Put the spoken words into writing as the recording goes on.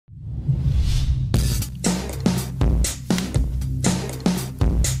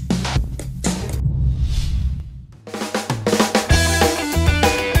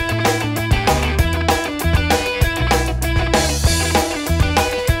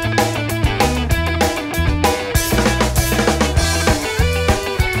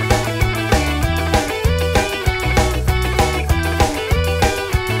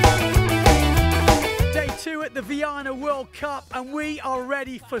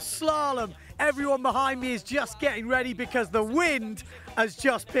slalom. Everyone behind me is just getting ready because the wind has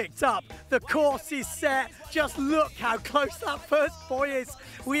just picked up. The course is set. Just look how close that first buoy is.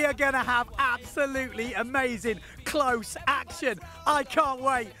 We are going to have absolutely amazing close action. I can't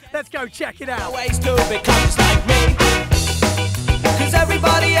wait. Let's go check it out.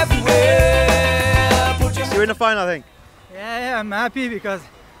 You're in the final, I think. Yeah, I'm happy because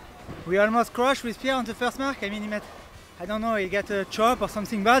we almost crashed with Pierre on the first mark. I mean, I don't know, he got a chop or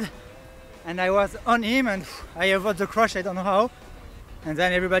something bad. And I was on him and I avoided the crash, I don't know how. And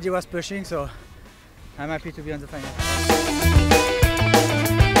then everybody was pushing, so I'm happy to be on the final.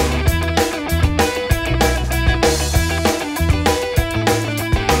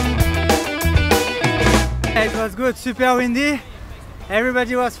 It was good, super windy.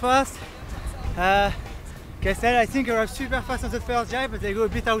 Everybody was fast. Castel, I think I was super fast on the first jibe, but they go a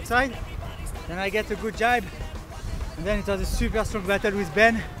bit outside. Then I get a good jibe. And then it was a super strong battle with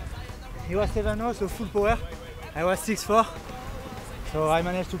Ben. He was 7-0, so full power. I was 6-4. So I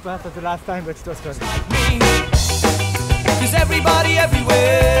managed to pass at the last time, but it was close. Cause everybody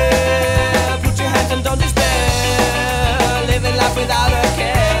everywhere, put your hands and don't despair, living life without a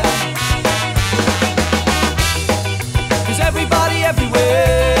care. Cause everybody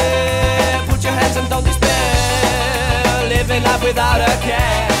everywhere, put your hands and don't despair, living life without a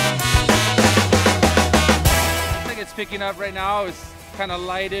care. I think it's picking up right now. It's kind of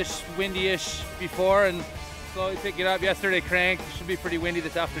lightish, windy-ish before, and slowly picking up. Yesterday cranked. It should be pretty windy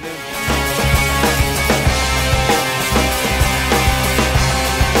this afternoon.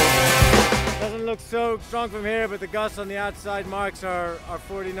 Doesn't look so strong from here, but the gusts on the outside marks are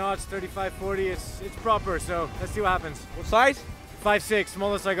 40 knots, 35, 40. It's proper, so let's see what happens. What size? 5'6",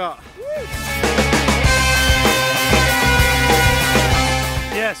 smallest I got.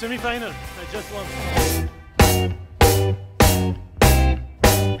 Yeah, semi-final. I just won.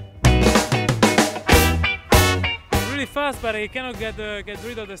 Really fast, but I cannot get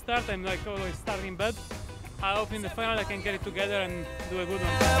rid of the start. I'm like always starting bad. I hope in the final I can get it together and do a good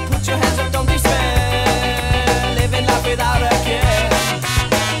one. Put your hands up, don't despair, living life without a care.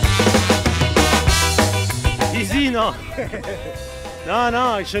 Easy, no?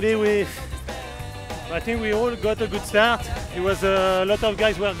 No, actually I think we all got a good start. It was a lot of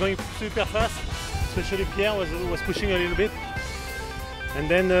guys were going super fast, especially Pierre was pushing a little bit. And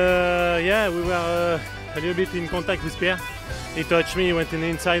then, yeah, we were a little bit in contact with Pierre. He touched me, he went in the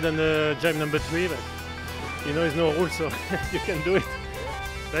inside on the jibe number 3, but you know, there's no rule, so you can do it.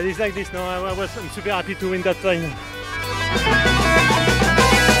 But it's like this, no, I'm super happy to win that final.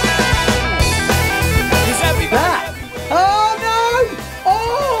 That. Oh no!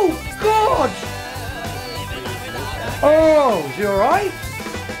 Oh God! Oh, is he alright?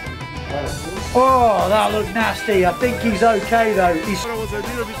 Oh, that looked nasty. I think he's okay though. He's... I was a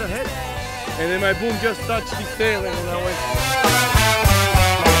little bit ahead, and then my boom just touched his tail, and then I went.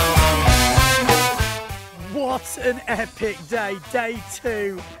 What an epic day. Day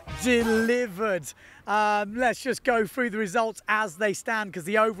 2 delivered. Let's just go through the results as they stand because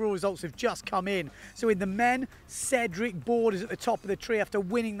the overall results have just come in. So in the men, Cedric Borders at the top of the tree after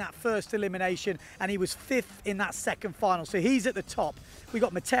winning that first elimination, and he was 5th in that second final. So he's at the top. We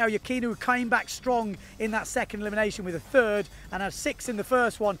got Matteo Iachino, who came back strong in that second elimination with a 3rd and a 6th in the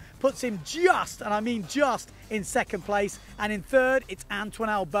first one, puts him just, and I mean just, in 2nd place. And in 3rd, it's Antoine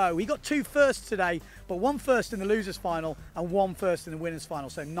Albo. He got 2 firsts today, but 1 first in the losers final and 1 first in the winners final,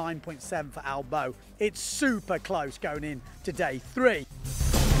 so 9.7 for Albo. It's super close going in to day 3.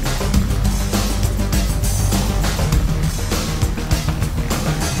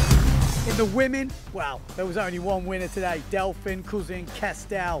 In the women, well, there was only 1 winner today, Delphine Cousin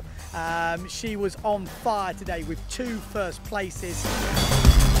Castel. She was on fire today with 2 first places.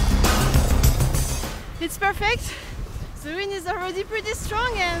 It's perfect. The wind is already pretty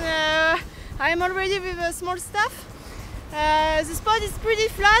strong and I'm already with a small staff. The spot is pretty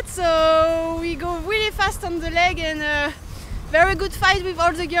flat, so we go really fast on the leg and very good fight with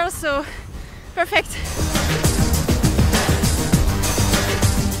all the girls, so perfect.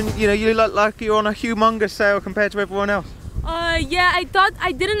 You know, you look like you're on a humongous sail compared to everyone else. Yeah,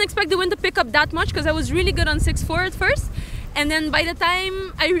 I didn't expect the wind to pick up that much because I was really good on 6-4 at first. And then by the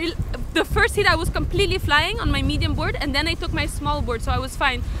time the first hit I was completely flying on my medium board, and then I took my small board, so I was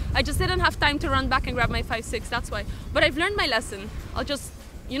fine. I just didn't have time to run back and grab my 5-6, that's why. But I've learned my lesson. I'll just,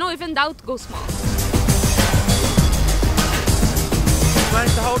 you know, if in doubt, go small. You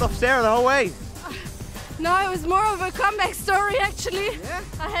managed to hold off Sarah the whole way. No, it was more of a comeback story actually. Yeah.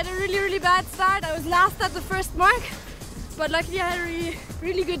 I had a really bad start. I was last at the first mark, but luckily I had a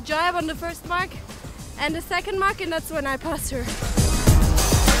really good jibe on the first mark and the second mark, and that's when I passed her.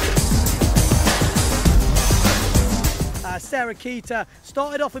 Sarah Keita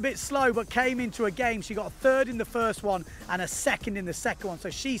started off a bit slow, but came into a game. She got a third in the first one and a second in the second one, so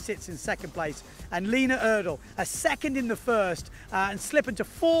she sits in second place. And Lena Erdl, a second in the first and slipping to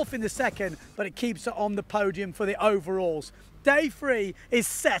fourth in the second, but it keeps her on the podium for the overalls. Day 3 is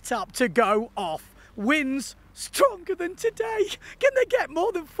set up to go off. Winds stronger than today. Can they get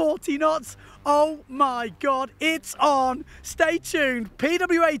more than 40 knots? Oh my God, it's on. Stay tuned.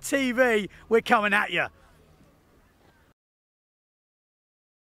 PWA TV, we're coming at you.